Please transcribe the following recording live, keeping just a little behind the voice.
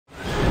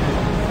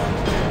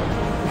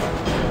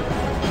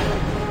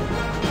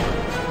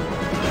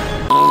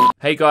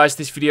Hey guys,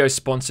 this video is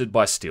sponsored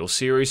by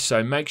Steelseries,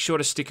 so make sure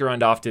to stick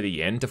around after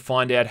the end to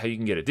find out how you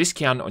can get a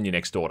discount on your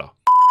next order.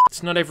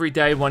 It's not every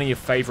day one of your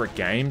favourite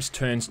games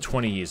turns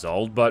 20 years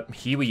old, but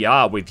here we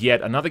are with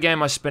yet another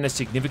game I spent a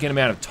significant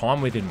amount of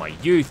time with in my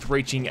youth,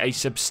 reaching a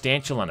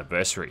substantial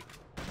anniversary.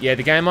 Yeah,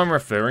 the game I'm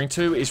referring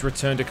to is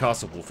Return to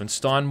Castle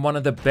Wolfenstein, one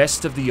of the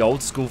best of the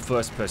old school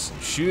first-person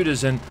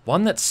shooters, and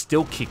one that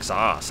still kicks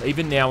ass,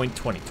 even now in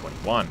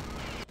 2021.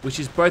 Which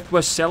is both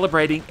worth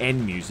celebrating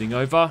and musing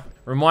over,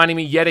 reminding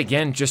me yet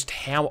again just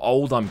how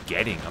old I'm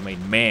getting. I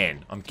mean,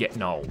 man, I'm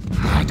getting old.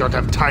 I don't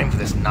have time for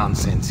this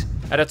nonsense.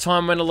 At a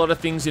time when a lot of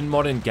things in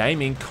modern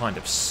gaming kind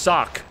of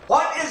suck.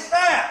 What is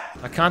that?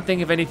 I can't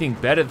think of anything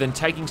better than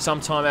taking some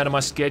time out of my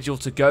schedule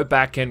to go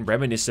back and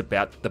reminisce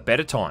about the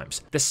better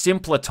times, the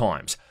simpler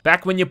times,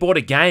 back when you bought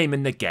a game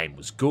and the game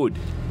was good.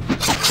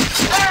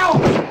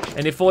 Ow!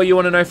 And if all you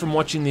want to know from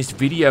watching this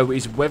video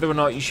is whether or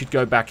not you should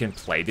go back and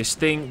play this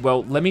thing,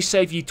 well, let me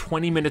save you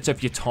 20 minutes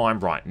of your time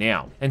right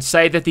now, and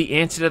say that the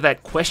answer to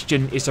that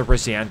question is a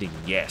resounding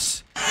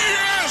yes.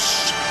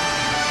 Yes!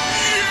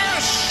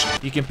 Yes!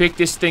 You can pick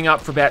this thing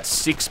up for about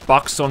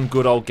 $6 on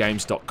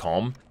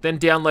goodoldgames.com, then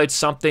download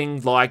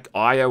something like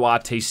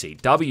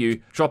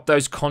RTCW, drop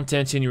those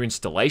contents in your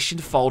installation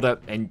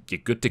folder, and you're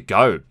good to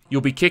go.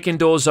 You'll be kicking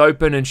doors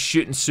open and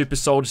shooting super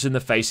soldiers in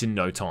the face in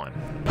no time.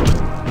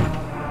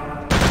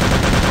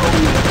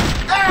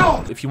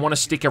 If you want to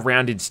stick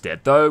around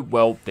instead though,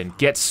 well then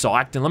get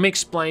psyched and let me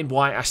explain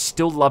why I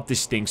still love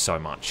this thing so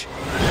much.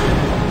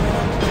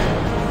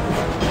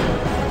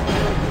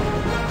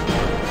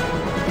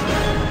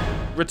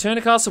 Return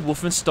to Castle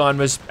Wolfenstein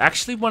was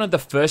actually one of the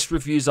first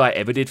reviews I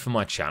ever did for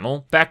my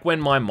channel, back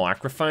when my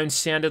microphone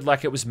sounded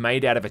like it was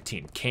made out of a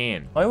tin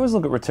can. I always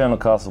look at Return to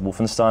Castle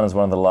Wolfenstein as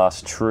one of the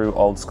last true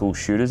old school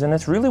shooters, and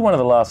it's really one of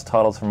the last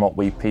titles from what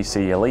we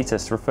PC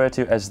elitists refer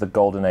to as the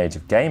golden age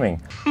of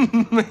gaming.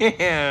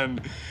 Man,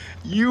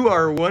 you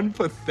are one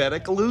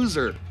pathetic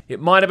loser. It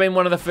might have been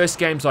one of the first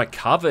games I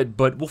covered,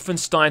 but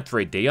Wolfenstein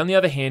 3D on the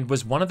other hand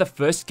was one of the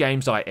first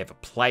games I ever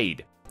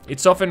played.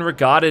 It's often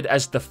regarded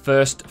as the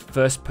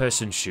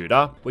first-person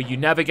shooter, where you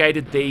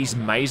navigated these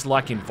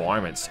maze-like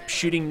environments,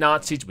 shooting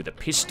Nazis with a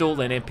pistol,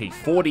 an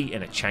MP40,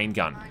 and a chain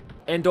gun.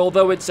 And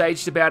although it's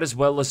aged about as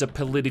well as a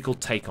political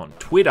take on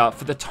Twitter,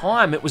 for the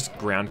time it was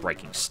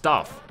groundbreaking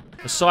stuff.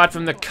 Aside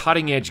from the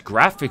cutting-edge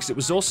graphics, it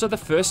was also the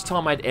first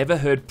time I'd ever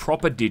heard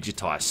proper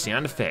digitized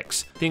sound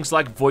effects, things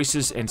like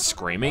voices and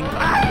screaming.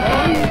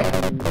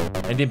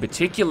 And in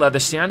particular, the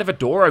sound of a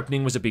door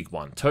opening was a big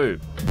one too.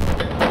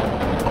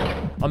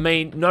 I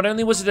mean, not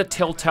only was it a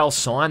telltale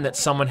sign that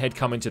someone had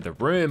come into the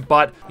room,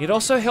 but it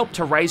also helped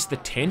to raise the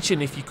tension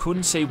if you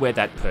couldn't see where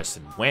that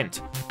person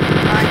went.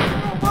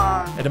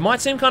 And it might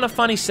seem kind of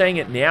funny saying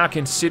it now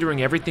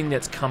considering everything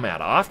that's come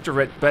out after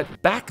it, but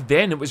back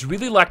then it was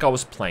really like I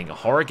was playing a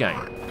horror game.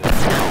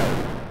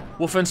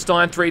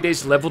 Wolfenstein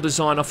 3D's level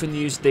design often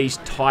used these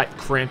tight,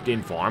 cramped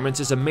environments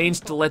as a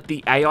means to let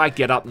the AI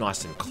get up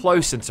nice and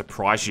close and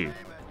surprise you.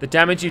 The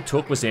damage you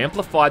took was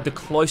amplified the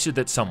closer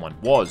that someone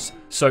was,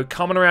 so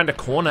coming around a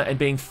corner and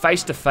being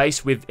face to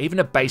face with even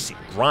a basic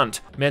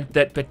grunt meant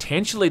that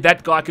potentially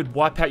that guy could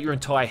wipe out your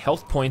entire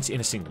health points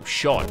in a single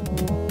shot.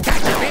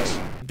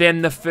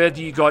 Then the further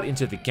you got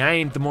into the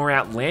game, the more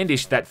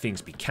outlandish that things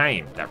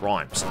became. That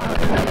rhymes.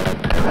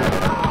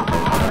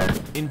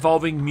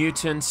 Involving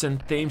mutants and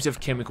themes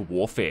of chemical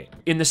warfare.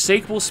 In the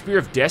sequel, Spear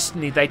of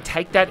Destiny, they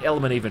take that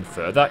element even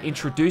further,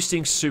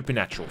 introducing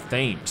supernatural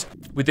themes,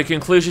 with the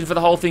conclusion for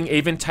the whole thing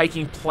even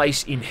taking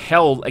place in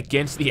hell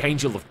against the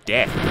Angel of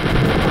Death.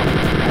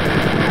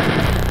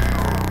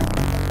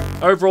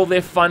 Overall,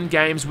 they're fun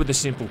games with a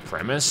simple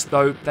premise,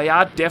 though they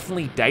are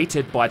definitely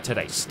dated by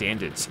today's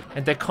standards,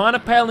 and they're kind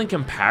of pale in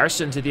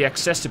comparison to the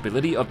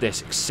accessibility of their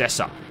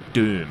successor,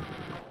 Doom.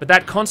 But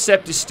that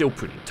concept is still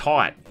pretty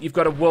tight. You've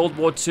got a World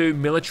War II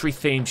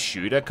military-themed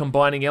shooter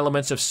combining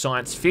elements of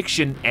science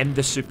fiction and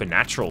the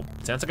supernatural.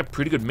 Sounds like a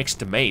pretty good mix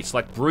to me. It's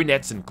like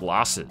brunettes and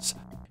glasses.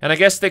 And I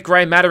guess that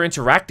Grey Matter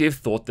Interactive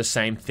thought the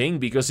same thing,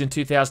 because in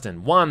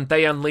 2001,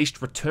 they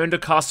unleashed Return to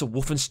Castle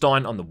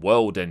Wolfenstein on the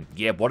world, and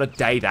yeah, what a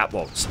day that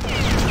was.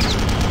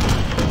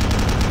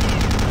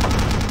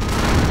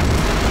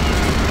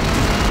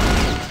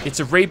 It's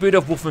a reboot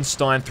of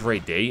Wolfenstein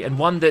 3D, and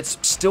one that's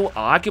still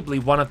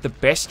arguably one of the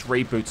best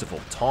reboots of all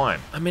time.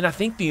 I mean, I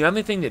think the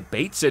only thing that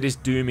beats it is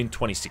Doom in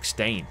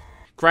 2016.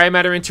 Grey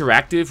Matter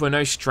Interactive were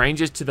no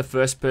strangers to the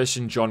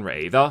first-person genre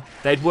either.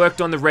 They'd worked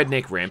on the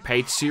Redneck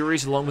Rampage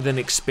series along with an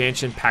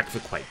expansion pack for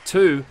Quake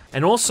 2,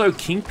 and also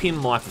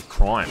Kingpin Life of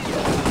Crime.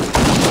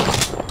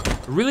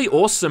 A really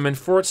awesome and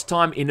for its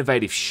time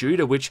innovative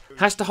shooter which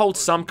has to hold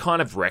some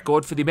kind of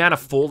record for the amount of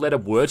four-letter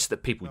words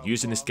that people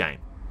use in this game.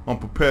 I'm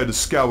prepared to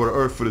scour the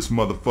earth for this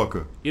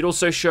motherfucker. It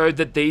also showed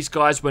that these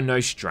guys were no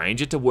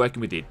stranger to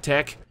working with id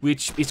Tech,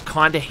 which is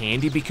kinda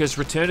handy because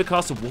Return to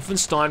Castle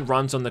Wolfenstein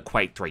runs on the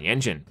Quake 3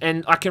 engine.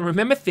 And I can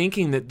remember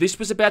thinking that this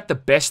was about the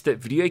best that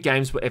video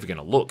games were ever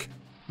gonna look.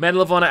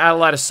 Medal of Honor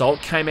Allied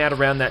Assault came out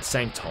around that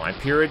same time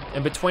period,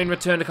 and between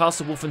Return to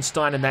Castle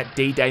Wolfenstein and that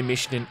D-Day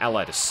mission in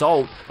Allied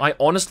Assault, I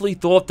honestly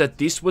thought that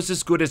this was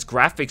as good as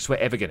graphics were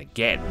ever gonna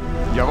get.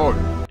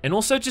 Jawohl. And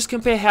also just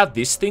compare how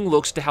this thing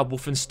looks to how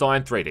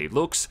Wolfenstein 3D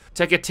looks.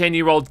 Take a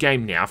 10-year-old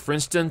game now, for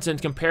instance,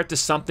 and compare it to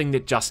something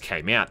that just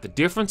came out. The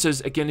differences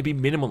are going to be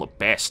minimal at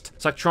best.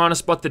 It's like trying to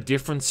spot the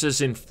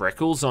differences in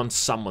freckles on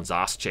someone's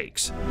ass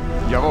cheeks.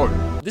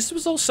 Jawohl. This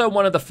was also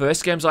one of the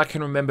first games I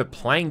can remember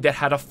playing that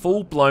had a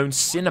full-blown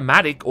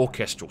cinematic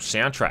orchestral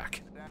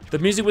soundtrack. The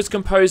music was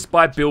composed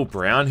by Bill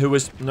Brown, who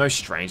was no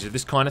stranger to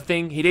this kind of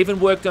thing. He'd even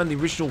worked on the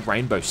original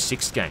Rainbow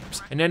Six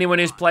games, and anyone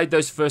who's played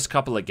those first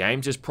couple of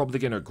games is probably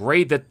going to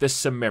agree that there's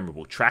some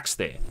memorable tracks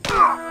there.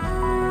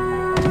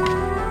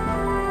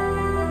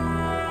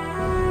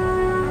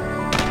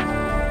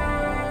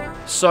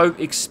 So,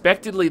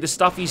 expectedly, the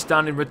stuff he's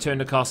done in Return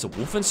to Castle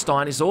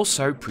Wolfenstein is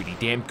also pretty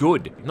damn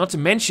good. Not to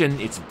mention,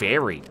 it's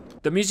varied.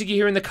 The music you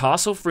hear in the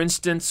castle, for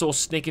instance, or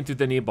sneaking through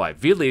the nearby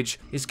village,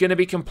 is going to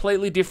be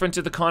completely different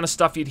to the kind of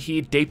stuff you'd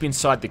hear deep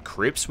inside the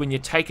crypts when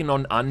you're taking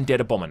on undead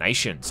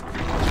abominations,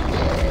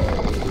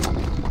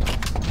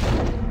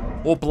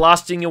 or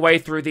blasting your way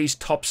through these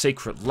top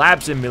secret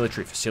labs and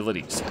military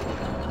facilities.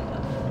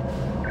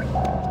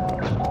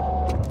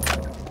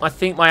 I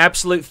think my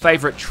absolute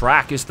favourite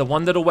track is the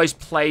one that always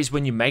plays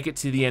when you make it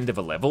to the end of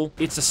a level.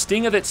 It's a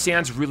stinger that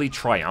sounds really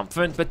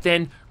triumphant, but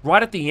then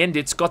right at the end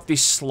it's got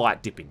this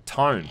slight dip in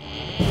tone.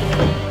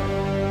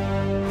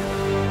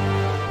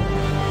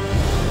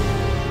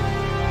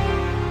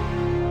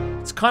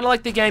 It's kind of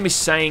like the game is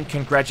saying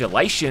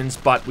congratulations,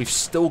 but we've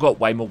still got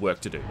way more work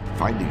to do.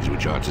 Findings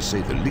which are, to say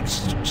the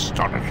least,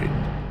 astonishing.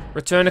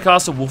 Return to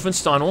Castle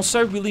Wolfenstein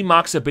also really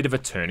marks a bit of a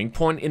turning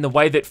point in the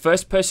way that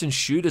first-person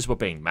shooters were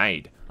being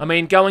made. I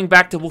mean, going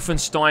back to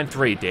Wolfenstein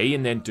 3D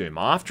and then Doom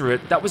after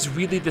it, that was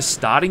really the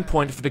starting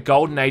point for the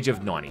golden age of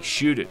 90s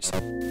shooters.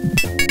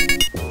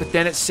 But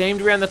then it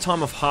seemed around the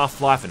time of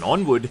Half-Life and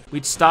onward,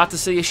 we'd start to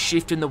see a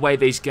shift in the way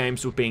these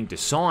games were being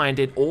designed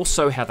and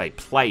also how they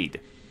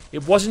played.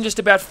 It wasn't just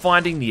about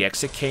finding the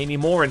exit key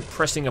anymore and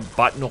pressing a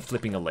button or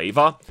flipping a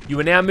lever. You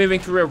were now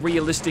moving through a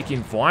realistic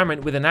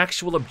environment with an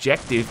actual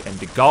objective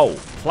and a goal.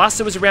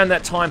 Plus, it was around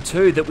that time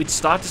too that we'd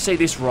start to see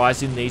this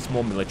rise in these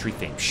more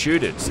military-themed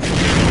shooters.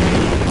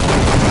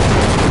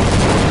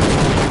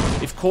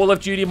 If Call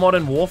of Duty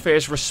Modern Warfare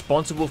is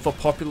responsible for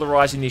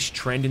popularising this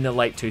trend in the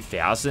late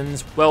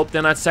 2000s, well,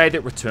 then I'd say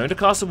that Return to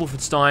Castle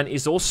Wolfenstein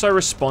is also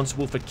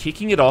responsible for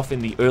kicking it off in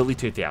the early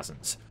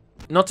 2000s.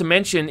 Not to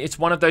mention, it's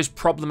one of those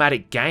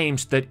problematic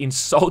games that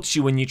insults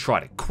you when you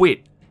try to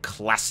quit.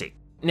 Classic.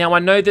 Now, I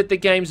know that the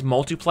game's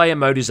multiplayer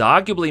mode is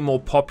arguably more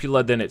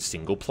popular than its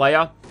single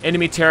player.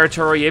 Enemy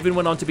Territory even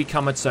went on to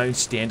become its own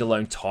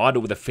standalone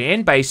title with a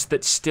fan base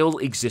that still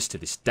exists to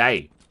this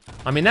day.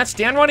 I mean, that's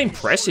downright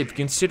impressive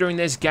considering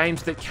there's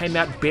games that came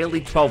out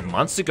barely 12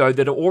 months ago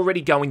that are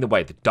already going the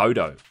way of the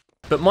dodo.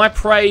 But my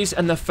praise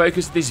and the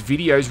focus of this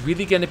video is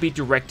really going to be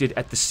directed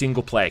at the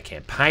single player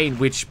campaign,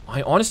 which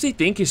I honestly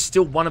think is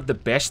still one of the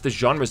best the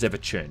genre's ever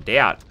churned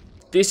out.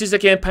 This is a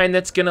campaign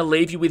that's going to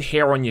leave you with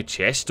hair on your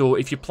chest, or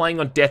if you're playing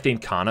on Death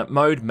Incarnate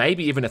mode,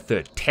 maybe even a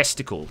third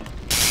testicle.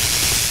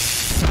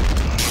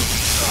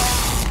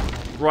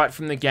 Right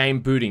from the game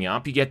booting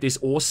up, you get this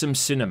awesome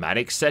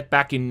cinematic set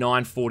back in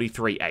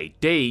 943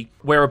 AD,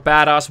 where a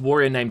badass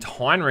warrior named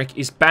Heinrich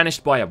is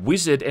banished by a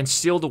wizard and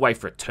sealed away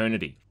for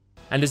eternity.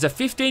 And as a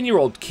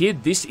 15-year-old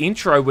kid, this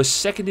intro was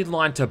second in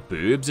line to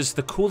Boobs as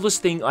the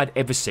coolest thing I'd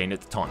ever seen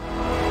at the time.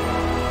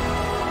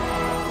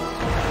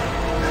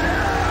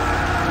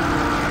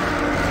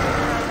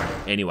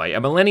 Anyway,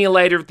 a millennia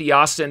later at the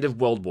arse end of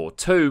World War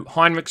II,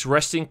 Heinrich's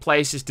resting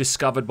place is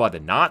discovered by the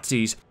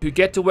Nazis, who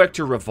get to work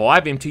to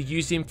revive him to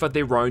use him for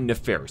their own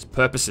nefarious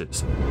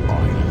purposes.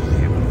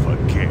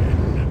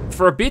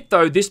 For a bit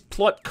though, this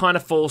plot kind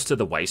of falls to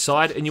the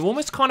wayside, and you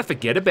almost kind of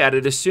forget about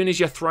it as soon as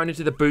you're thrown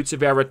into the boots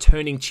of our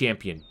returning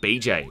champion,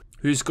 BJ,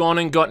 who's gone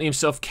and gotten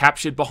himself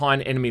captured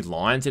behind enemy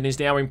lines and is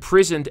now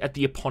imprisoned at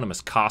the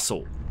eponymous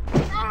castle.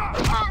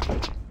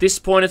 This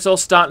point, it's all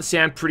starting to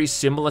sound pretty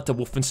similar to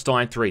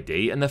Wolfenstein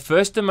 3D, and the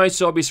first and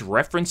most obvious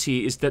reference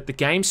here is that the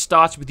game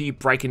starts with you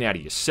breaking out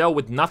of your cell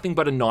with nothing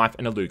but a knife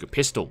and a Luger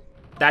pistol.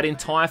 That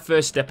entire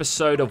first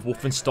episode of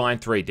Wolfenstein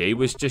 3D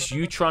was just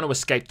you trying to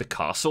escape the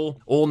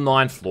castle, all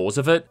 9 floors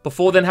of it,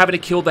 before then having to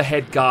kill the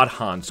head guard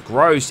Hans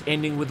Gross,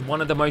 ending with one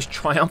of the most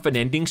triumphant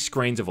ending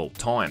screens of all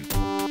time.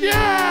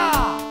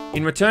 Yeah!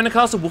 In Return to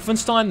Castle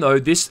Wolfenstein though,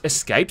 this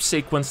escape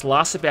sequence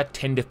lasts about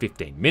 10 to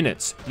 15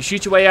 minutes. You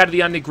shoot your way out of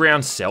the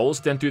underground cells,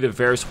 then through the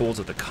various halls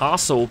of the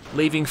castle,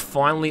 leaving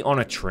finally on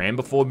a tram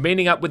before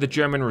meeting up with the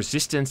German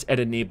resistance at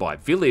a nearby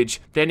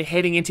village, then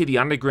heading into the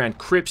underground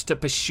crypts to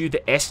pursue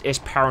the SS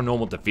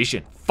Paranormal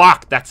Division.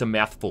 Fuck, that's a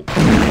mouthful.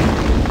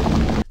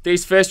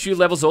 These first few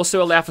levels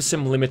also allow for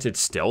some limited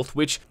stealth,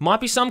 which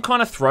might be some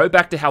kind of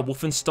throwback to how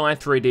Wolfenstein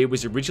 3D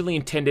was originally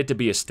intended to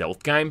be a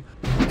stealth game.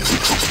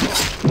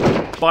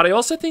 but I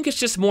also think it's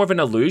just more of an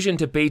allusion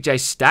to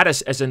BJ's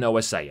status as an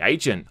OSA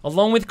agent,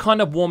 along with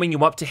kind of warming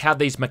you up to how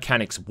these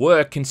mechanics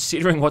work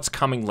considering what's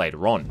coming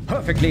later on.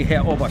 Perfectly,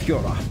 Herr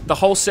Oberführer. The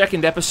whole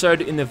second episode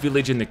in the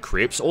Village in the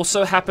Crypts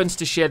also happens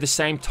to share the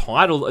same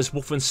title as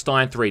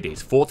Wolfenstein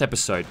 3D's fourth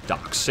episode,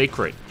 Dark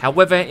Secret.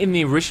 However, in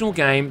the original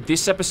game,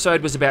 this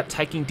episode was about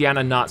taking down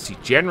a Nazi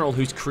general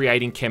who's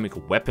creating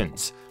chemical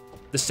weapons.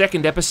 The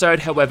second episode,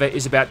 however,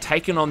 is about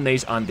taking on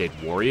these undead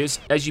warriors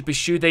as you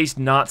pursue these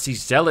Nazi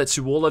zealots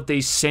through all of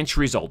these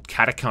centuries-old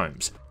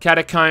catacombs.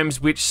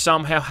 Catacombs which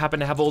somehow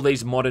happen to have all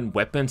these modern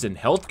weapons and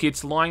health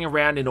kits lying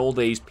around in all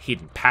these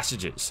hidden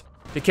passages.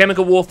 The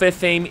chemical warfare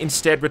theme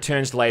instead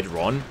returns later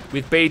on,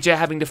 with BJ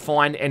having to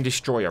find and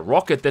destroy a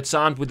rocket that's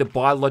armed with a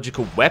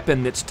biological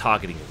weapon that's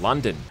targeting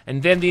London.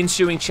 And then the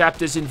ensuing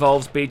chapters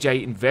involves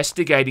BJ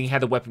investigating how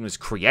the weapon was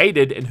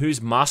created and who's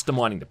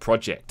masterminding the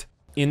project.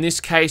 In this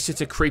case, it's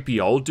a creepy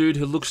old dude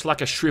who looks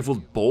like a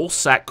shriveled ball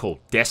sack called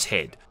Death's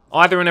Head.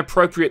 Either an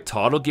appropriate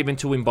title given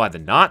to him by the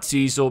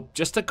Nazis, or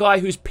just a guy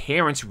whose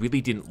parents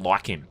really didn't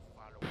like him.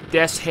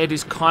 Death's Head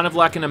is kind of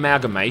like an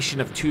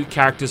amalgamation of two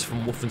characters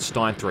from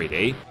Wolfenstein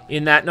 3D,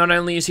 in that not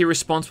only is he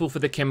responsible for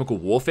the chemical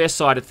warfare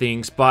side of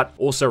things, but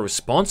also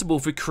responsible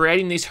for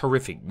creating these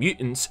horrific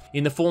mutants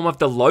in the form of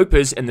the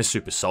Lopers and the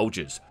Super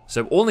Soldiers.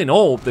 So all in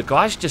all, the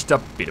guy's just a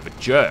bit of a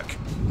jerk.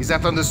 Is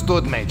that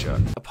understood, Major?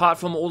 Apart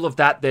from all of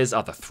that, there's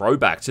other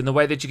throwbacks in the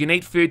way that you can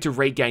eat food to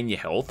regain your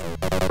health,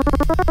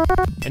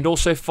 and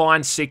also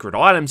find secret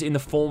items in the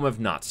form of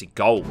Nazi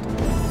gold.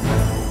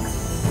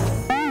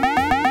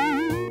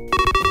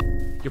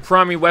 Your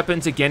primary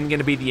weapon's again going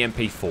to be the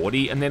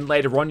MP40, and then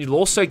later on you'll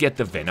also get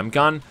the Venom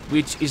gun,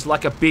 which is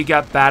like a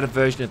bigger, badder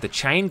version of the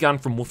chain gun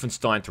from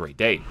Wolfenstein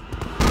 3D.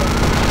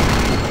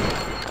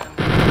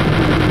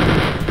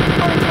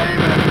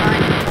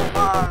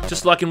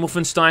 Just like in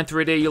Wolfenstein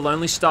 3D, you'll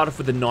only start off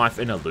with a knife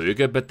and a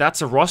Luger, but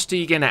that's a roster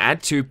you're going to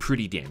add to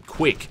pretty damn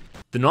quick.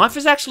 The knife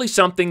is actually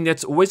something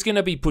that's always going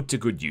to be put to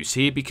good use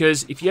here,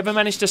 because if you ever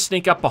manage to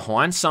sneak up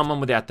behind someone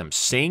without them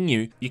seeing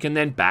you, you can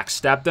then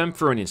backstab them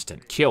for an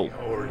instant kill.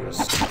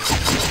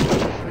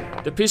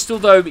 The pistol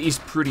though is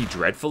pretty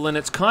dreadful, and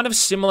it's kind of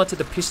similar to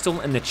the pistol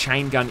and the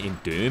chain gun in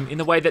Doom in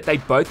the way that they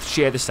both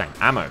share the same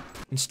ammo.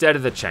 Instead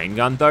of the chain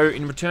gun though,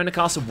 in Return to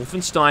Castle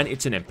Wolfenstein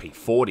it's an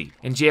MP40.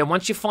 And yeah,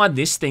 once you find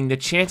this thing, the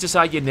chances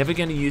are you're never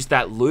going to use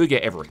that Luger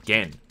ever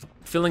again.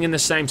 Filling in the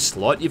same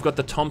slot, you've got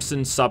the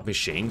Thompson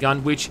submachine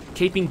gun, which,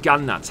 keeping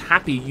gun nuts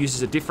happy,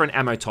 uses a different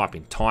ammo type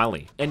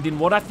entirely. And in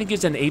what I think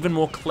is an even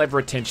more clever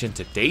attention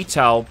to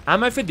detail,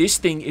 ammo for this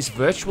thing is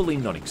virtually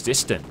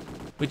non-existent.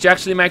 Which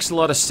actually makes a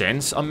lot of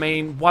sense. I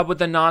mean, why would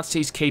the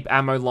Nazis keep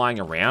ammo lying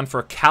around for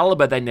a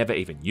caliber they never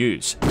even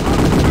use?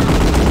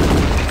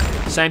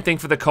 Same thing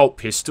for the Colt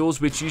pistols,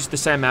 which use the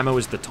same ammo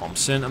as the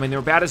Thompson. I mean, they're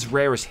about as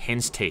rare as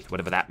hen's teeth,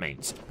 whatever that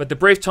means. But the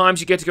brief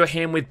times you get to go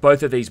ham with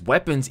both of these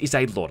weapons is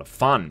a lot of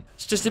fun.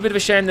 It's just a bit of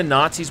a shame the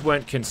Nazis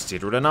weren't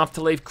considerate enough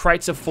to leave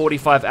crates of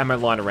 45 ammo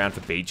lying around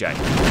for BJ.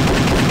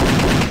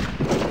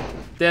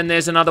 Then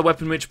there's another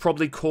weapon which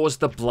probably caused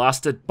the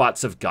blasted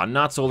butts of gun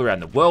nuts all around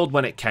the world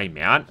when it came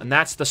out, and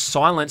that's the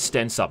Silent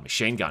Sten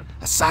submachine gun.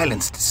 A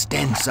silenced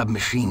Sten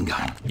submachine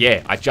gun.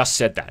 Yeah, I just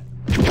said that.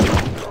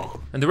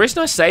 And the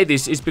reason I say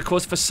this is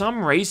because for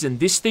some reason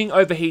this thing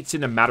overheats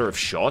in a matter of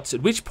shots,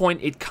 at which point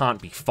it can't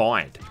be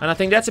fired. And I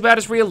think that's about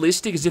as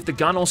realistic as if the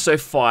gun also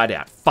fired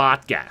out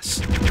fart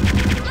gas.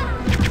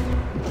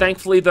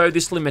 Thankfully though,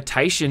 this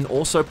limitation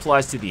also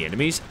applies to the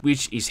enemies,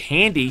 which is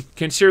handy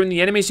considering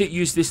the enemies that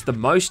use this the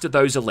most are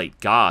those elite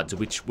guards,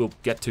 which we'll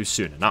get to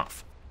soon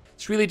enough.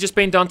 It's really just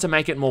been done to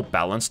make it more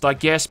balanced, I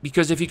guess,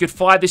 because if you could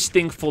fire this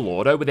thing full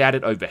auto without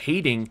it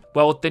overheating,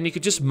 well then you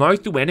could just mow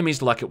through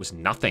enemies like it was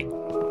nothing.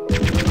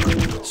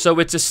 So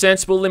it's a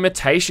sensible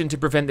limitation to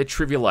prevent the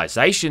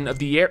trivialization of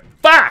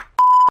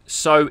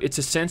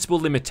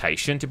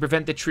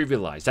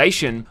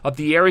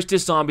the areas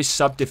designed with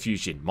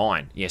subterfuge in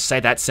mind. Yeah, say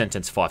that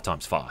sentence 5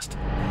 times fast.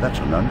 That's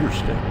an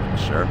understatement,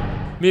 sir.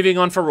 Moving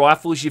on for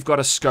rifles, you've got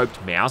a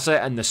scoped Mauser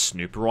and the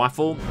Snooper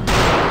rifle.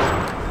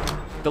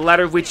 The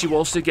latter of which you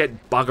also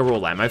get bugger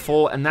all ammo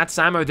for, and that's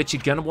ammo that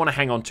you're going to want to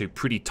hang on to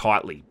pretty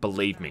tightly,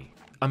 believe me.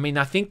 I mean,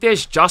 I think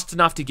there's just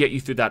enough to get you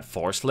through that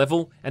forest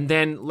level, and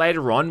then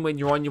later on, when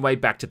you're on your way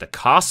back to the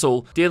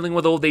castle, dealing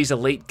with all these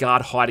elite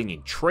guard hiding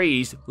in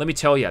trees, let me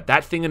tell you,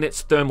 that thing and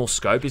its thermal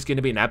scope is going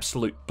to be an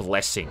absolute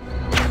blessing.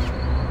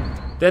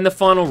 Then the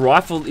final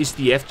rifle is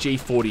the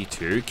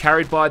FG-42,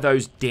 carried by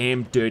those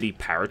damn dirty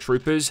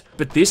paratroopers,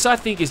 but this I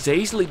think is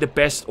easily the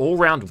best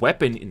all-round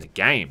weapon in the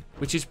game,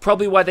 which is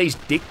probably why these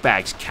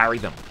dickbags carry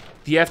them.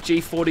 The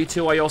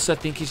FG-42 I also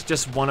think is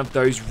just one of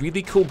those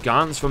really cool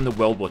guns from the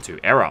World War II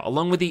era,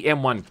 along with the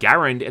M1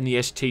 Garand and the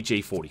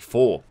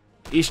STG-44.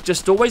 It's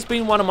just always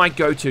been one of my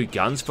go-to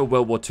guns for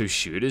World War II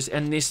shooters,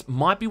 and this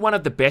might be one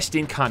of the best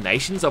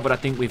incarnations of it I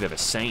think we've ever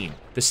seen.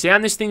 The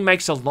sound this thing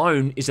makes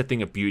alone is a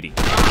thing of beauty.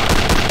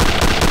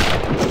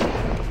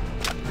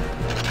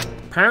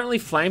 Apparently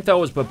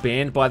flamethrowers were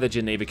banned by the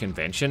Geneva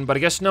Convention, but I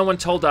guess no one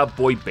told our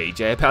boy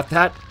BJ about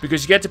that,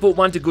 because you get to put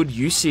one to good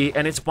use here,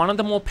 and it's one of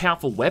the more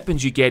powerful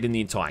weapons you get in the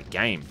entire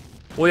game.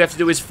 All you have to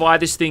do is fire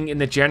this thing in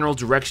the general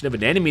direction of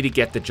an enemy to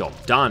get the job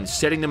done,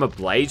 setting them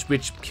ablaze,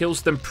 which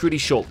kills them pretty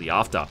shortly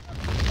after.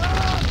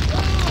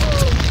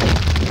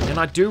 And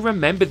I do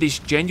remember this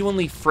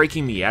genuinely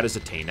freaking me out as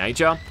a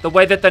teenager. The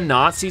way that the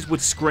Nazis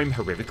would scream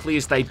horrifically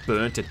as they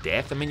burned to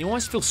death. I mean, you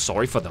always feel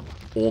sorry for them.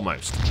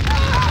 Almost.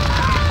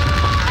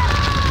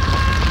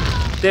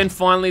 Then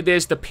finally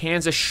there's the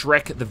Panzer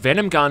Schreck, the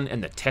Venom gun,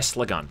 and the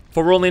Tesla gun.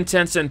 For all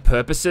intents and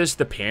purposes,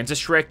 the Panzer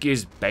Schreck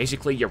is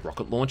basically your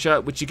rocket launcher,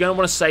 which you're going to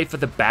want to save for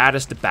the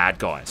baddest of bad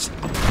guys.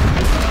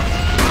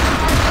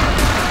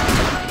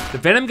 The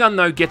Venom gun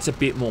though gets a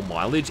bit more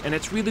mileage, and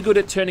it's really good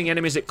at turning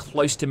enemies at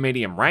close to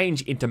medium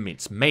range into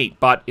mince meat,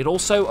 but it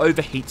also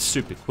overheats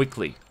super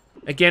quickly.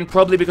 Again,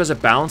 probably because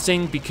of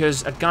balancing,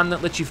 because a gun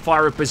that lets you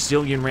fire a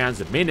bazillion rounds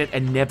a minute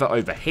and never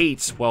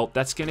overheats, well,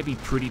 that's going to be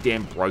pretty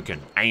damn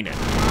broken, ain't it?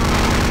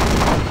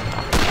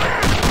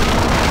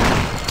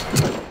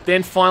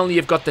 Then finally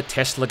you've got the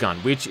Tesla gun,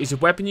 which is a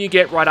weapon you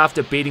get right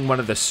after beating one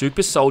of the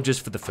super soldiers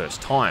for the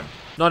first time.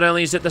 Not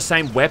only is it the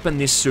same weapon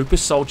this super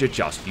soldier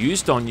just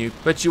used on you,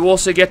 but you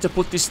also get to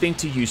put this thing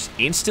to use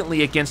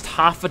instantly against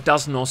half a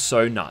dozen or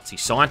so Nazi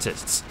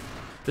scientists.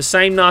 The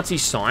same Nazi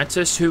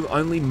scientists who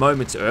only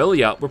moments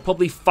earlier were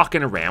probably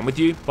fucking around with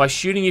you by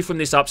shooting you from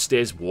this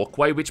upstairs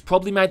walkway, which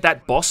probably made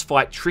that boss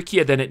fight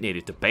trickier than it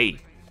needed to be.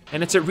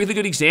 And it's a really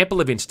good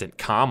example of instant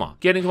karma,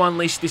 getting to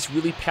unleash this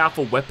really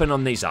powerful weapon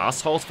on these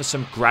assholes for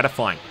some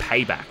gratifying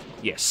payback.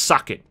 Yeah,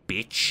 suck it,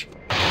 bitch.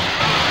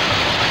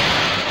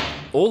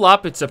 All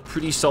up, it's a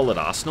pretty solid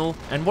arsenal,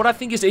 and what I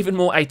think is even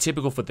more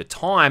atypical for the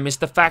time is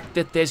the fact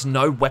that there's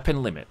no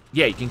weapon limit.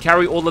 Yeah, you can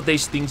carry all of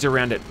these things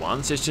around at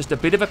once, it's just a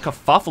bit of a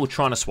kerfuffle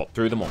trying to swap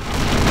through them all.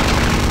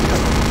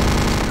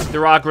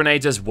 There are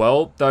grenades as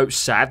well, though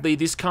sadly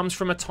this comes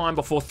from a time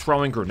before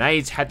throwing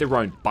grenades had their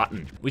own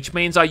button, which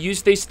means I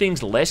use these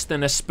things less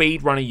than a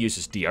speedrunner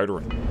uses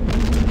deodorant.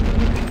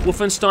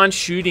 Wolfenstein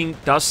shooting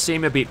does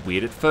seem a bit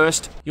weird at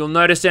first. You'll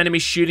notice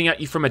enemies shooting at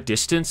you from a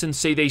distance and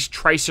see these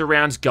tracer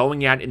rounds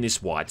going out in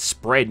this wide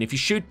spread, and if you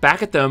shoot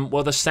back at them,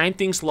 well, the same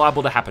thing's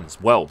liable to happen as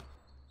well.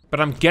 But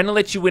I'm gonna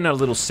let you in a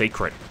little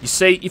secret. You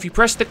see, if you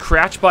press the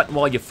crouch button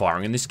while you're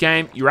firing in this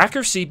game, your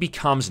accuracy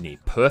becomes near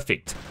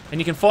perfect.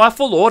 And you can fire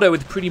full auto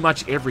with pretty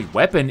much every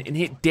weapon and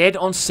hit dead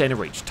on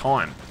center each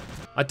time.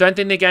 I don't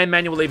think the game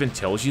manual even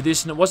tells you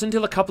this, and it wasn't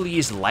until a couple of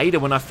years later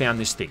when I found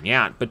this thing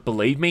out, but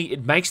believe me,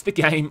 it makes the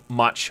game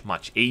much,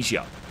 much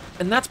easier.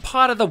 And that's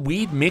part of the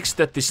weird mix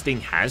that this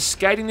thing has,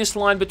 skating this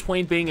line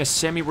between being a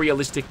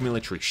semi-realistic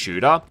military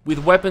shooter,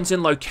 with weapons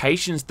and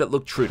locations that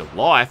look true to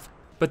life,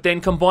 but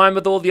then combined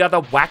with all the other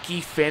wacky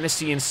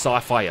fantasy and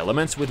sci-fi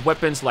elements with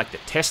weapons like the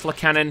Tesla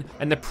cannon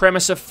and the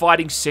premise of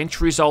fighting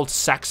centuries-old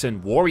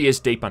Saxon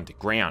warriors deep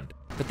underground.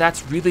 But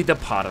that's really the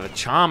part of the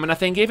charm, and I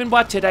think even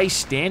by today's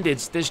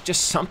standards, there's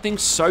just something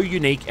so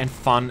unique and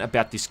fun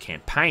about this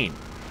campaign.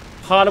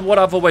 Part of what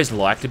I've always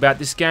liked about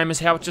this game is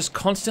how it just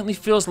constantly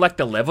feels like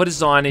the level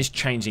design is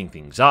changing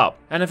things up,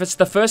 and if it's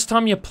the first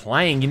time you're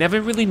playing, you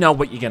never really know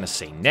what you're going to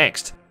see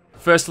next.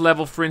 First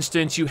level, for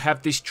instance, you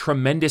have this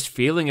tremendous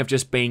feeling of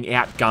just being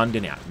outgunned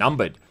and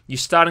outnumbered. You're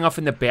starting off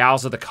in the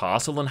bowels of the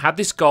castle and have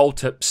this goal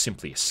to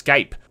simply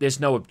escape. There's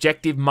no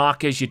objective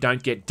markers, you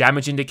don't get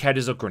damage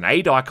indicators or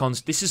grenade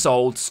icons, this is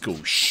old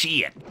school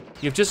shit.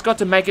 You've just got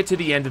to make it to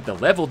the end of the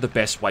level the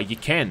best way you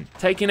can,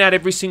 taking out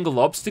every single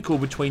obstacle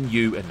between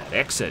you and that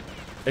exit.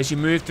 As you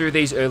move through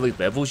these early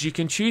levels, you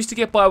can choose to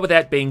get by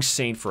without being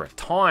seen for a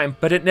time,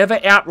 but it never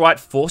outright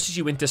forces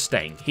you into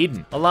staying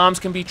hidden. Alarms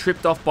can be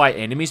tripped off by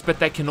enemies, but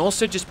they can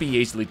also just be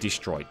easily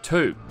destroyed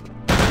too.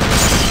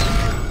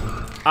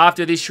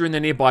 After this, you're in the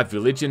nearby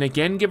village and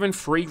again given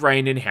free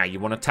rein in how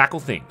you want to tackle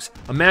things.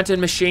 A mounted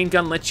machine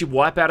gun lets you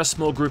wipe out a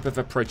small group of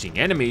approaching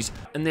enemies,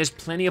 and there's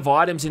plenty of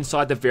items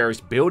inside the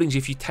various buildings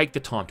if you take the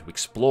time to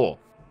explore.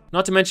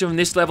 Not to mention from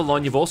this level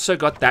on, you've also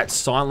got that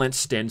silent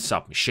Sten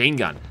submachine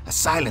gun. A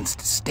silenced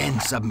Sten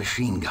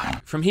submachine gun.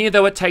 From here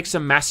though, it takes a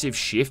massive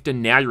shift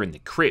and now you're in the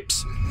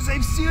crypts.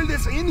 They've sealed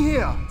us in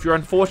here. If you're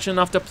unfortunate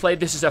enough to play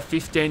this as a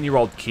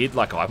 15-year-old kid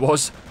like I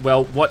was,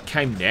 well, what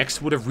came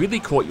next would have really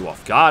caught you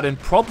off guard and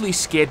probably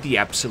scared the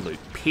absolute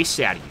piss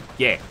out of you.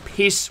 Yeah,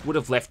 piss would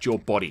have left your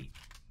body.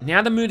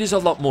 Now the mood is a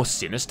lot more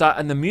sinister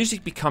and the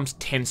music becomes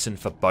tense and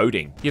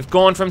foreboding. You've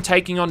gone from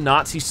taking on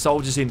Nazi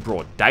soldiers in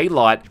broad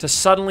daylight to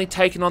suddenly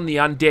taking on the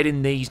undead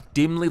in these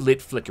dimly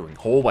lit flickering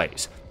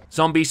hallways.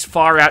 Zombies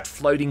fire out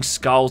floating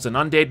skulls and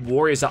undead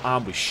warriors are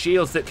armed with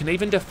shields that can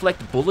even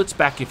deflect bullets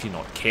back if you're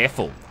not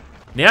careful.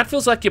 Now it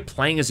feels like you're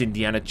playing as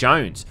Indiana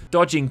Jones,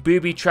 dodging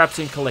booby traps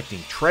and collecting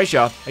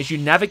treasure as you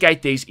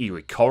navigate these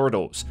eerie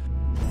corridors.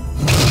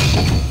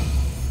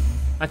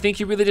 I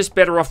think you're really just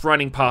better off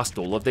running past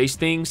all of these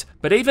things,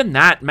 but even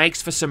that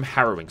makes for some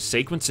harrowing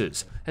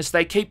sequences, as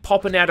they keep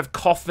popping out of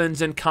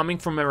coffins and coming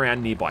from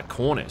around nearby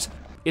corners.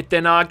 It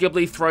then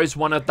arguably throws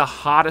one of the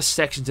hardest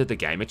sections of the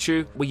game at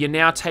you, where you're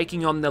now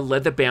taking on the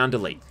leather-bound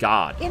elite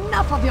guard.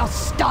 Enough of your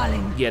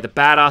styling! Yeah, the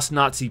badass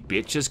Nazi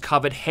bitch is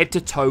covered head to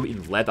toe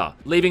in leather,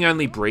 leaving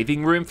only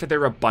breathing room for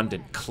their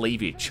abundant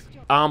cleavage.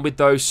 Armed with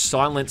those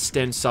silent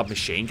Sten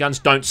submachine guns,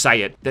 don't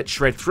say it, that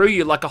shred through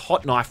you like a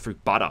hot knife through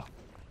butter.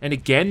 And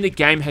again, the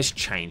game has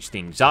changed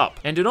things up,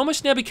 and it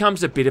almost now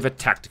becomes a bit of a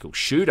tactical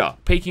shooter,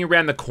 peeking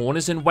around the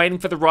corners and waiting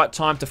for the right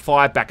time to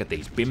fire back at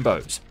these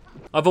bimbos.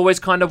 I've always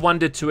kind of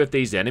wondered too if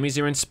these enemies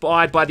are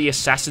inspired by the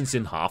assassins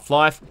in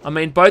Half-Life. I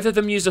mean, both of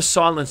them use a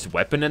silenced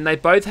weapon, and they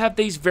both have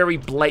these very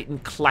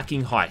blatant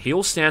clacking high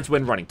heel sounds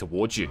when running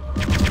towards you.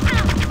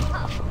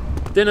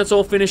 Then it's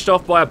all finished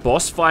off by a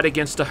boss fight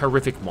against a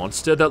horrific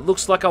monster that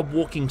looks like a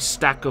walking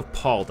stack of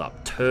piled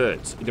up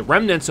turds, the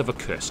remnants of a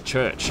cursed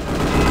church.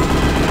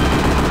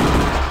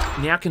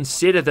 Now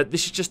consider that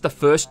this is just the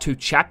first 2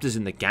 chapters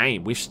in the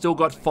game. We've still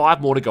got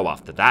 5 more to go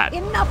after that.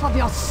 Enough of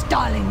your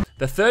styling!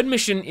 The third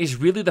mission is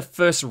really the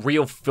first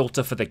real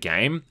filter for the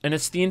game, and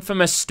it's the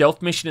infamous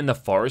stealth mission in the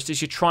forest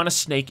as you're trying to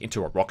sneak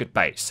into a rocket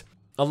base.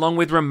 Along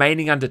with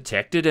remaining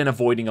undetected and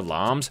avoiding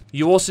alarms,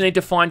 you also need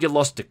to find your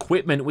lost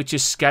equipment, which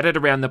is scattered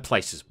around the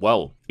place as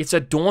well. It's a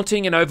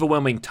daunting and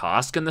overwhelming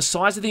task, and the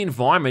size of the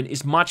environment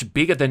is much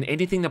bigger than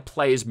anything the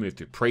players moved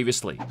through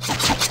previously.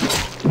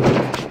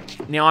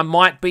 Now, I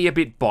might be a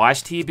bit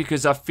biased here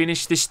because I've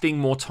finished this thing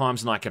more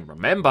times than I can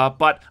remember,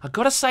 but I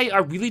gotta say, I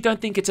really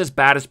don't think it's as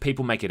bad as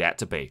people make it out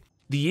to be.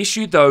 The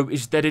issue though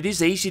is that it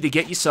is easy to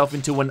get yourself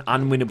into an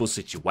unwinnable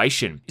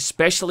situation,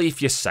 especially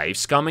if you're save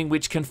scumming,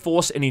 which can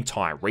force an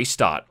entire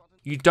restart.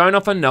 You don't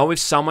often know if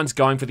someone's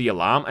going for the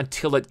alarm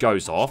until it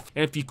goes off,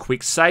 and if you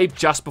quick save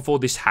just before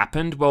this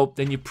happened, well,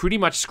 then you pretty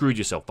much screwed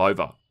yourself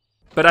over.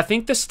 But I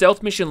think the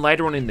stealth mission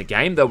later on in the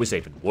game though is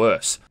even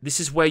worse. This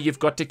is where you've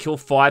got to kill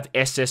 5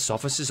 SS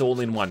officers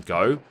all in one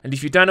go, and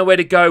if you don't know where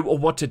to go or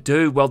what to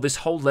do, well, this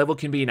whole level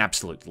can be an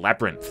absolute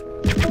labyrinth.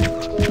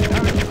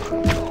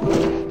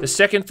 The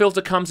second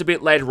filter comes a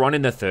bit later on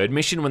in the third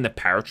mission when the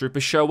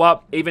paratroopers show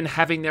up, even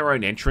having their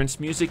own entrance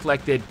music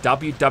like they're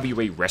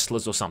WWE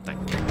wrestlers or something.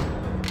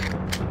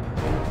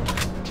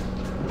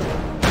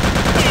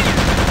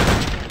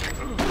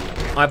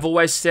 I've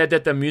always said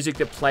that the music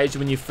that plays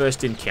when you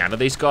first encounter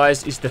these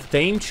guys is the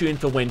theme tune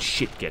for when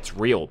shit gets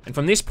real, and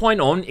from this point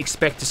on,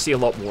 expect to see a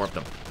lot more of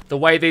them. The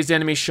way these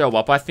enemies show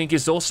up, I think,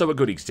 is also a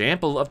good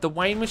example of the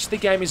way in which the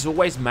game is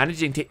always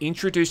managing to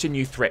introduce a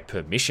new threat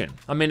per mission.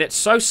 I mean, it's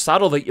so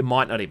subtle that you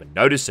might not even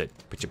notice it,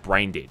 but your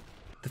brain did.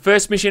 The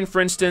first mission,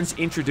 for instance,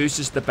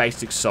 introduces the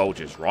basic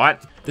soldiers,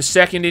 right? The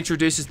second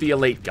introduces the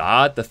elite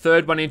guard, the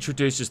third one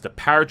introduces the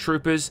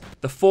paratroopers,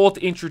 the fourth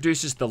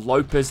introduces the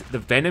lopers, the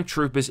venom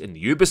troopers, and the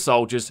uber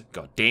soldiers,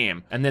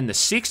 goddamn, and then the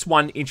sixth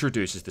one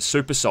introduces the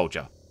super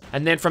soldier.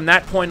 And then from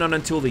that point on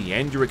until the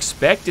end, you're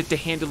expected to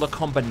handle a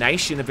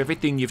combination of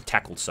everything you've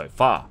tackled so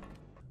far.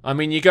 I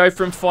mean, you go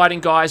from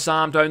fighting guys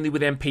armed only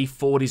with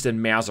MP40s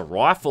and Mauser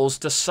rifles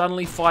to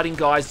suddenly fighting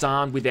guys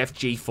armed with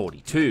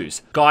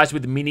FG42s, guys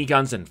with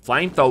miniguns and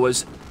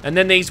flamethrowers, and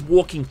then these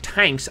walking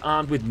tanks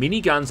armed with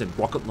miniguns and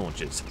rocket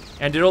launchers.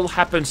 And it all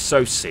happens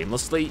so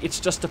seamlessly, it's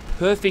just a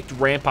perfect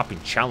ramp up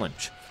in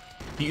challenge.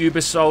 The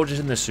Uber Soldiers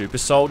and the Super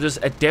Soldiers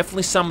are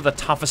definitely some of the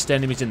toughest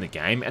enemies in the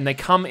game, and they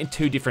come in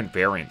 2 different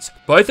variants,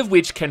 both of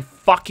which can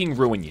fucking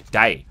ruin your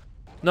day.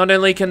 Not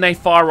only can they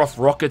fire off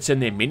rockets and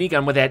their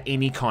minigun without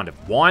any kind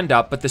of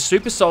wind-up, but the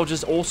Super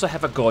Soldiers also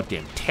have a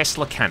goddamn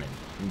Tesla cannon.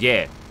 And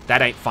yeah,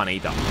 that ain't fun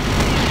either.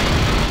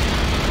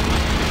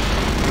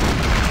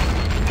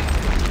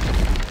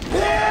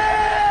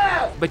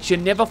 But you're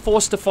never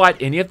forced to fight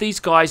any of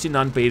these guys in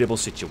unbeatable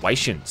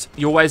situations.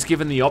 You're always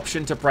given the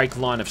option to break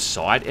line of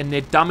sight, and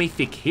their dummy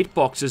thick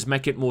hitboxes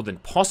make it more than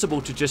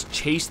possible to just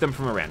cheese them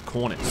from around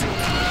corners.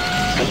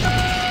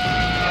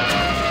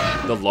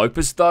 The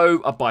lopers,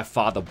 though, are by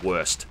far the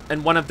worst,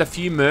 and one of the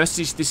few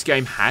mercies this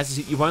game has is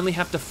that you only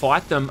have to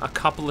fight them a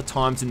couple of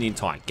times in the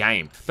entire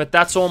game, but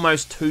that's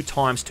almost 2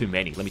 times too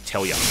many, let me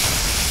tell you.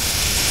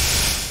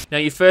 Now,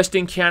 you first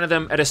encounter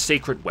them at a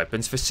secret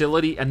weapons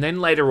facility, and then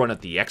later on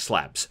at the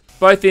X-Labs.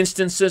 Both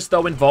instances,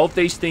 though, involve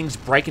these things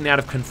breaking out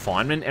of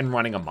confinement and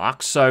running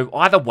amok, so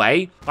either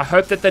way, I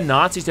hope that the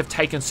Nazis have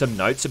taken some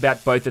notes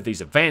about both of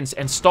these events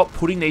and stopped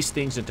putting these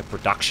things into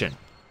production.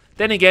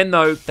 Then again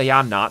though, they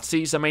are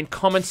Nazis. I mean,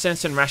 common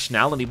sense and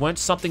rationality weren't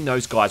something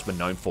those guys were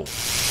known for.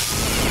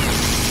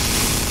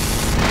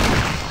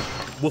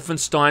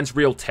 Wolfenstein's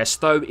real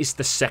test though is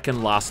the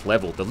second last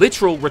level, the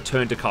literal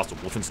return to Castle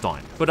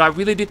Wolfenstein. But I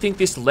really did think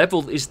this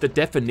level is the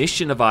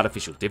definition of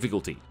artificial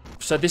difficulty.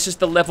 So this is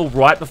the level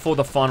right before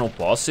the final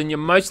boss, and you're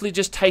mostly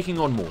just taking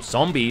on more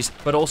zombies,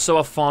 but also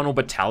a final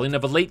battalion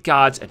of elite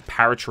guards and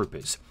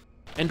paratroopers.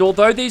 And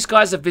although these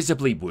guys are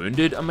visibly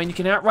wounded, I mean, you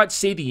can outright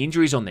see the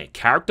injuries on their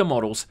character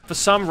models. For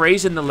some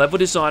reason, the level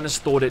designers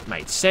thought it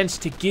made sense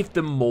to give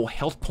them more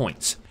health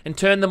points, and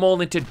turn them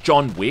all into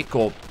John Wick,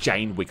 or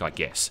Jane Wick, I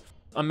guess.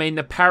 I mean,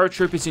 the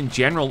paratroopers in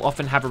general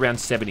often have around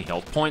 70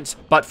 health points,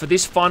 but for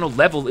this final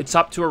level, it's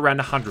up to around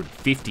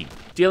 150.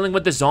 Dealing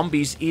with the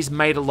zombies is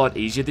made a lot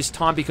easier this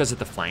time because of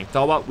the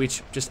flamethrower,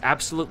 which just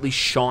absolutely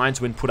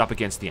shines when put up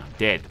against the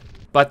undead.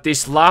 But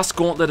this last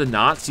gauntlet of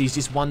Nazis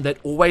is one that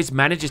always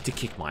manages to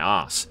kick my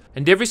ass.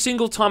 And every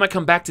single time I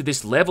come back to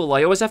this level,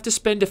 I always have to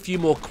spend a few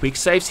more quick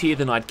saves here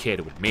than I'd care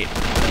to admit.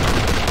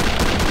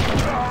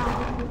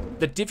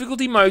 The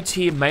difficulty modes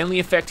here mainly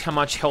affect how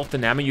much health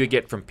and ammo you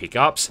get from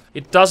pickups.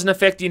 It doesn't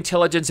affect the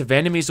intelligence of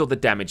enemies or the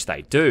damage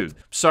they do.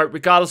 So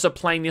regardless of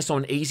playing this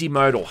on easy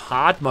mode or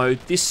hard mode,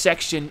 this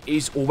section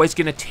is always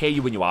going to tear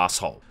you in your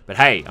asshole. But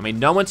hey, I mean,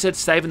 no one said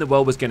saving the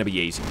world was going to be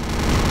easy.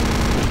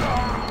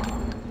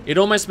 It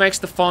almost makes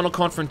the final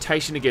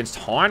confrontation against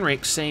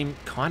Heinrich seem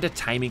kinda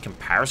tame in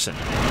comparison.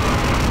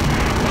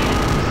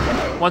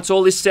 Once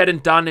all is said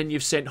and done and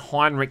you've sent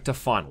Heinrich to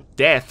final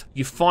death,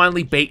 you've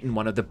finally beaten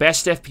one of the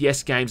best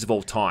FPS games of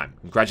all time.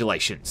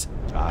 Congratulations.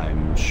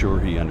 I'm sure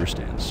he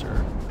understands,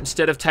 sir.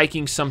 Instead of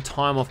taking some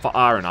time off for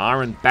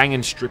R&R and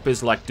banging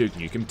strippers like Duke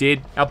Nukem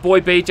did, our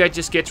boy BJ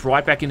just gets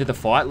right back into the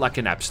fight like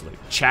an absolute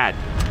Chad.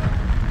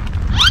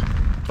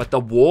 But the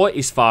war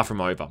is far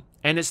from over,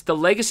 and it's the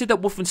legacy that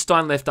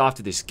Wolfenstein left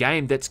after this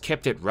game that's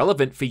kept it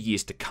relevant for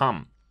years to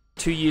come.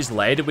 2 years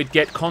later, we'd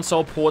get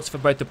console ports for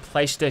both the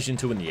PlayStation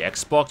 2 and the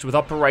Xbox with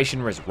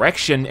Operation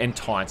Resurrection and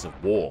Tides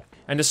of War.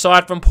 And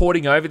aside from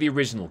porting over the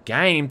original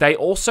game, they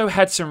also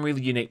had some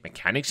really unique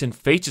mechanics and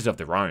features of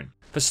their own.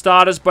 For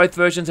starters, both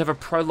versions have a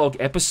prologue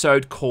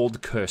episode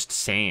called Cursed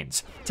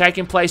Sands.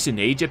 Taking place in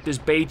Egypt as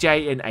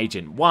BJ and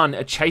Agent 1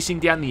 are chasing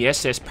down the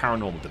SS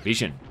Paranormal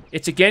Division.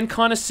 It's again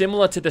kind of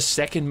similar to the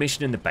second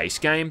mission in the base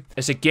game,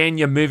 as again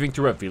you're moving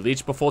through a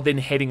village before then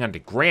heading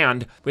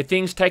underground, where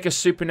things take a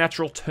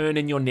supernatural turn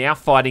and you're now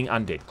fighting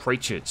undead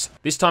creatures.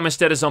 This time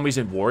instead of zombies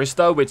and warriors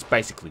though, it's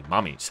basically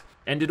mummies.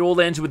 And it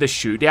all ends with a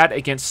shootout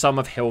against some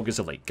of Helga's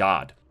elite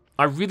guard.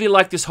 I really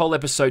like this whole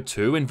episode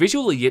too, and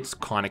visually it's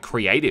kinda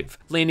creative,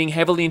 leaning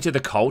heavily into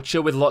the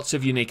culture with lots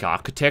of unique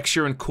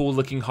architecture and cool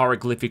looking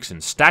hieroglyphics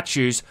and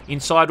statues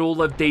inside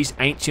all of these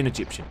ancient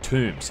Egyptian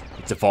tombs.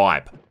 It's a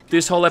vibe.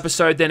 This whole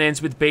episode then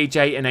ends with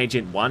BJ and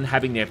Agent 1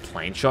 having their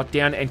plane shot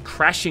down and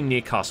crashing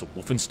near Castle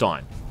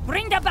Wolfenstein.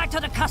 Bring them back to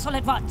the castle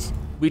at once.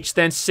 Which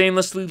then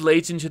seamlessly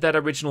leads into that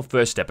original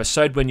first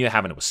episode when you're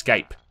having to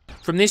escape.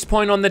 From this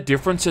point on, the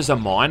differences are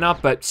minor,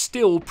 but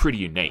still pretty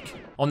unique.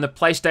 On the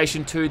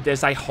PlayStation 2,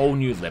 there's a whole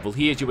new level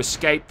here as you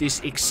escape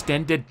this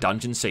extended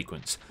dungeon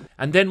sequence.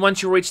 And then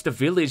once you reach the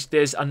village,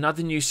 there's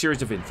another new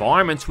series of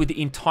environments with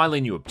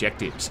entirely new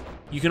objectives.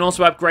 You can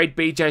also upgrade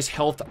BJ's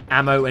health,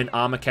 ammo, and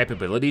armor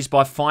capabilities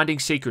by finding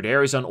secret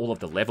areas on all of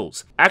the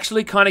levels,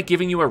 actually kind of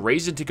giving you a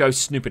reason to go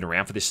snooping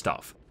around for this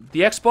stuff.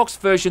 The Xbox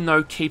version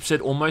though keeps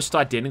it almost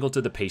identical to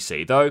the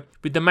PC though,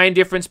 with the main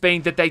difference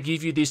being that they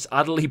give you this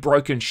utterly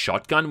broken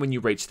shotgun when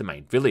you reach the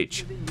main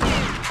village.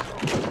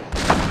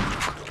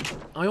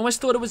 I always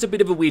thought it was a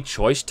bit of a weird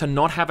choice to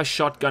not have a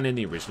shotgun in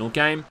the original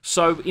game,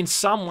 so in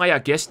some way I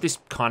guess this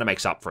kind of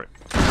makes up for it.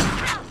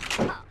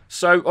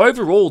 So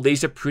overall,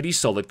 these are pretty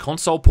solid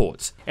console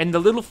ports, and the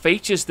little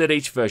features that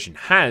each version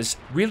has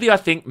really I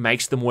think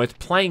makes them worth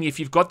playing if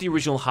you've got the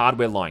original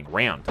hardware lying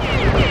around.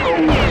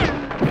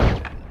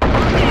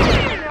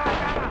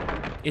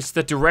 It's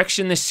the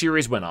direction this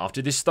series went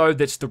after this though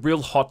that's the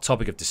real hot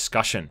topic of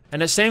discussion,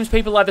 and it seems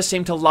people either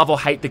seem to love or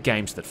hate the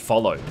games that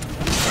followed.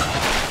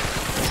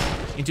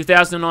 In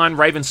 2009,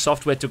 Raven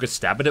Software took a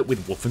stab at it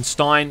with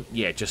Wolfenstein,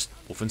 yeah, just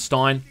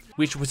Wolfenstein,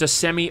 which was a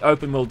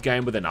semi-open world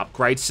game with an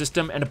upgrade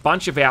system and a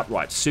bunch of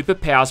outright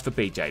superpowers for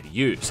BJ to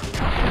use.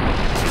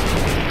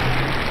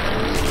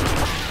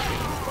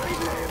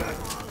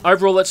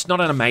 Overall, it's not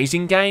an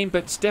amazing game,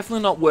 but it's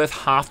definitely not worth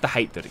half the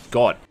hate that it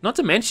got. Not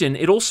to mention,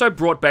 it also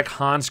brought back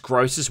Hans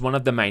Gross as one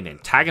of the main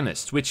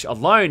antagonists, which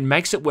alone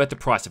makes it worth the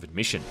price of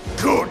admission.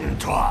 Guten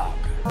Tag.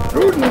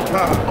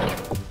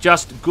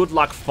 Just good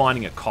luck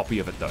finding a copy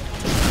of it though.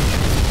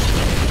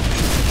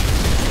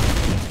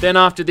 Then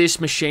after this,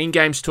 Machine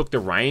Games took the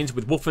reins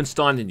with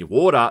Wolfenstein The New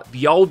Order,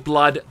 The Old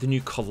Blood, The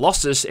New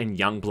Colossus, and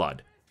Young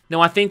Blood. Now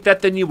I think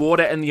that The New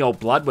Order and The Old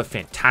Blood were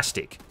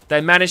fantastic.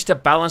 They managed to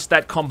balance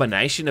that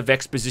combination of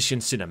exposition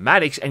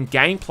cinematics and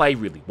gameplay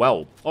really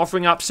well,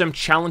 offering up some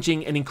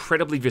challenging and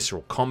incredibly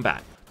visceral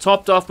combat.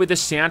 Topped off with a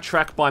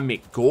soundtrack by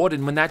Mick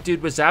Gordon when that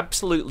dude was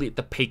absolutely at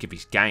the peak of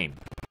his game.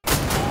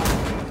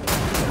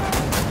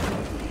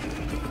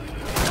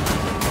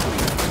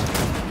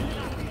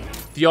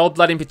 The Old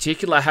Blood in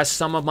particular has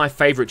some of my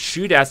favourite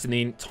shootouts in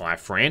the entire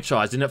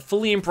franchise, and it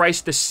fully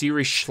embraced the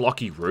series'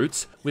 schlocky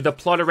roots, with a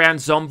plot around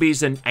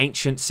zombies and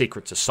ancient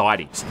secret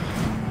societies.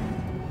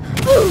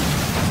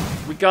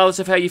 Regardless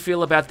of how you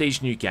feel about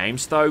these new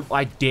games though,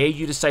 I dare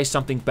you to say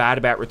something bad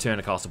about Return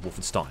to Castle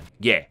Wolfenstein.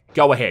 Yeah,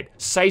 go ahead,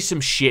 say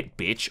some shit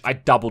bitch, I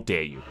double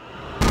dare you.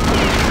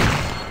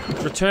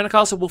 Return to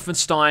Castle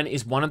Wolfenstein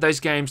is one of those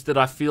games that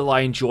I feel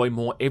I enjoy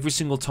more every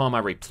single time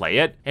I replay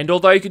it, and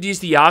although you could use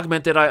the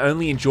argument that I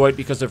only enjoy it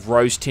because of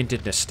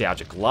rose-tinted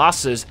nostalgic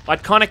glasses,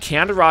 I'd kinda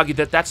counter-argue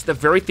that that's the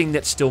very thing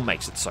that still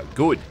makes it so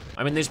good.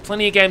 I mean, there's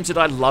plenty of games that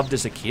I loved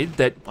as a kid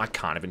that I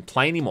can't even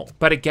play anymore,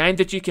 but a game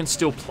that you can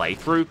still play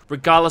through,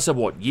 regardless of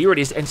what year it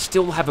is, and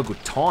still have a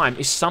good time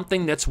is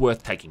something that's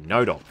worth taking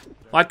note of.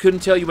 I couldn't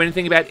tell you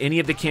anything about any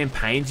of the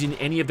campaigns in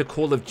any of the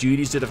Call of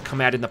Duties that have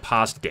come out in the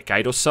past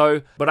decade or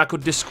so, but I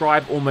could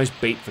describe almost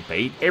beat for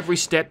beat every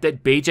step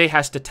that BJ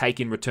has to take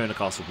in Return to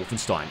Castle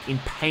Wolfenstein in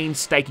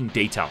painstaking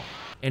detail.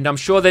 And I'm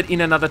sure that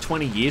in another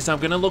 20 years, I'm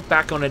going to look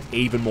back on it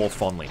even more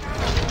fondly.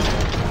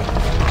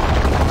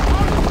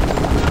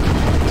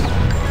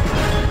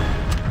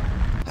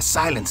 A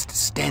silenced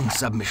Sten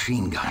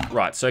submachine gun.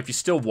 Right, so if you're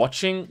still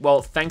watching,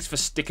 well, thanks for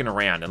sticking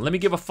around, and let me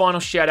give a final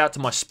shout out to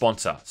my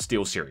sponsor,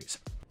 Steelseries.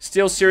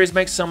 Steelseries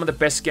makes some of the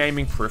best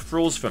gaming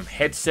peripherals, from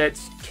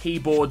headsets,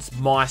 keyboards,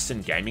 mice,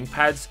 and gaming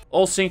pads,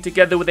 all synced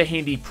together with a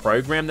handy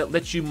program that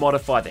lets you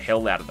modify the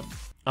hell out of them.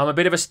 I'm a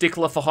bit of a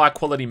stickler for high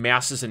quality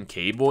mouses and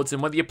keyboards,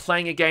 and whether you're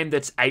playing a game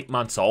that's 8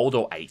 months old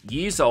or 8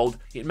 years old,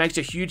 it makes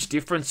a huge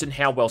difference in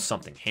how well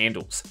something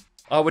handles.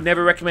 I would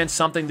never recommend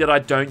something that I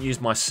don't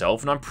use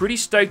myself, and I'm pretty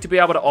stoked to be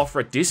able to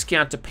offer a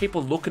discount to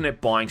people looking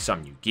at buying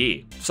some new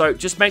gear. So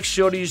just make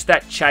sure to use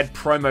that Chad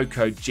promo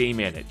code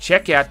GMAN at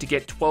checkout to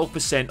get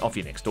 12% off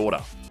your next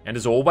order. And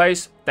as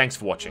always, thanks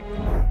for watching.